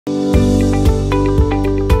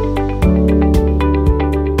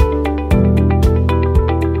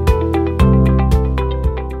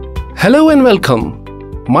Hello and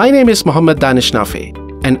welcome. My name is Danish Nafay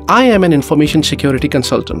and I am an information security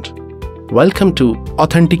consultant. Welcome to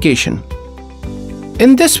Authentication.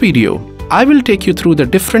 In this video, I will take you through the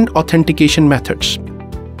different authentication methods,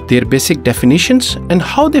 their basic definitions and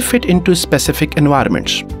how they fit into specific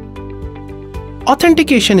environments.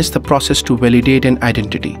 Authentication is the process to validate an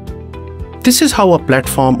identity. This is how a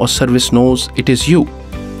platform or service knows it is you.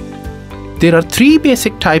 There are three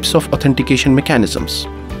basic types of authentication mechanisms.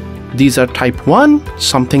 These are Type 1,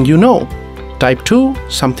 something you know, Type 2,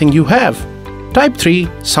 something you have, Type 3,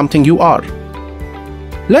 something you are.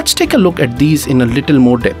 Let's take a look at these in a little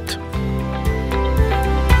more depth.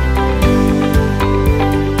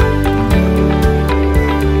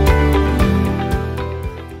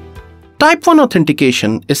 Type 1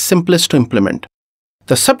 authentication is simplest to implement.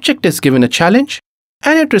 The subject is given a challenge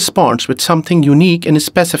and it responds with something unique and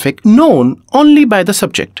specific known only by the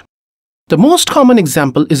subject. The most common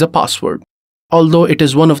example is a password. Although it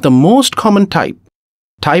is one of the most common type,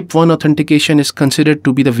 Type 1 authentication is considered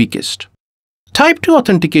to be the weakest. Type 2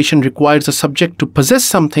 authentication requires a subject to possess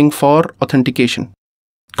something for authentication.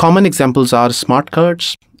 Common examples are smart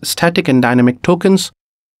cards, static and dynamic tokens.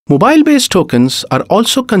 Mobile-based tokens are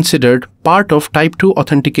also considered part of Type 2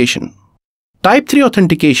 authentication. Type 3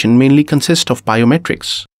 authentication mainly consists of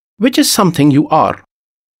biometrics, which is something you are.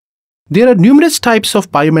 There are numerous types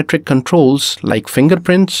of biometric controls like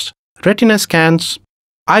fingerprints, retina scans,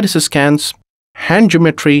 iris scans, hand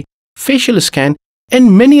geometry, facial scan,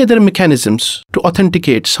 and many other mechanisms to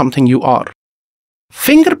authenticate something you are.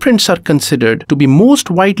 Fingerprints are considered to be most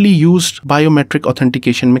widely used biometric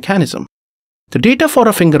authentication mechanism. The data for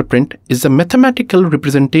a fingerprint is a mathematical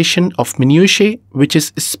representation of minutiae, which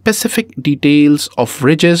is specific details of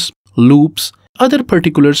ridges, loops, other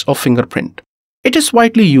particulars of fingerprint. It is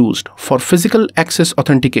widely used for physical access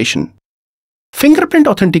authentication. Fingerprint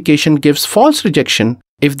authentication gives false rejection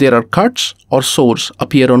if there are cuts or sores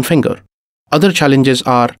appear on finger. Other challenges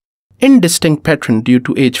are indistinct pattern due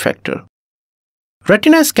to age factor.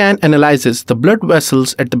 Retina scan analyzes the blood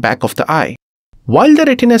vessels at the back of the eye. While the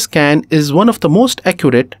retina scan is one of the most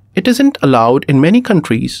accurate, it isn't allowed in many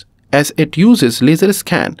countries as it uses laser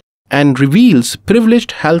scan and reveals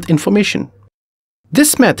privileged health information.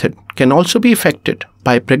 This method can also be affected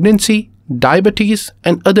by pregnancy, diabetes,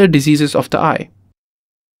 and other diseases of the eye.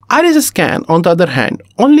 Iris scan, on the other hand,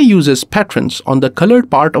 only uses patterns on the colored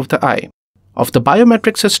part of the eye. Of the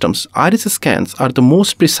biometric systems, iris scans are the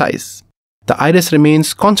most precise. The iris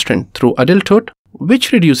remains constant through adulthood,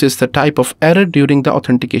 which reduces the type of error during the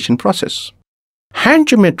authentication process. Hand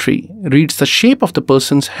geometry reads the shape of the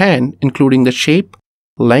person's hand, including the shape,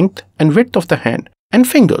 length, and width of the hand and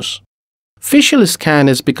fingers. Facial scan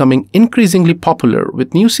is becoming increasingly popular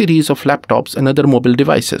with new series of laptops and other mobile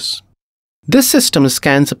devices. This system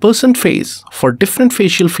scans a person's face for different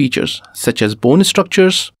facial features such as bone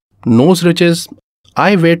structures, nose ridges,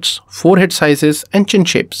 eye widths, forehead sizes, and chin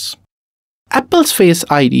shapes. Apple's Face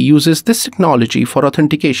ID uses this technology for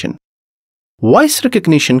authentication. Voice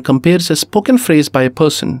recognition compares a spoken phrase by a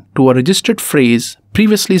person to a registered phrase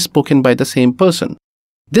previously spoken by the same person.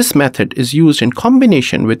 This method is used in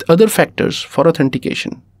combination with other factors for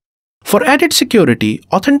authentication. For added security,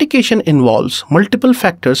 authentication involves multiple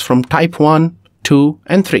factors from Type 1, 2,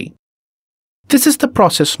 and 3. This is the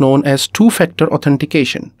process known as two-factor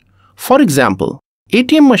authentication. For example,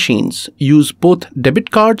 ATM machines use both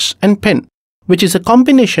debit cards and PIN, which is a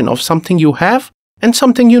combination of something you have and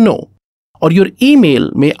something you know. Or your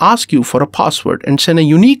email may ask you for a password and send a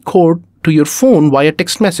unique code to your phone via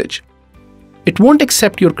text message. It won't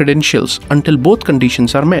accept your credentials until both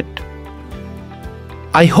conditions are met.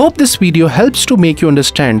 I hope this video helps to make you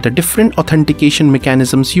understand the different authentication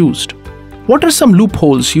mechanisms used. What are some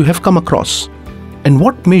loopholes you have come across? And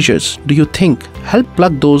what measures do you think help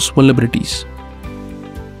plug those vulnerabilities?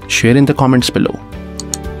 Share in the comments below.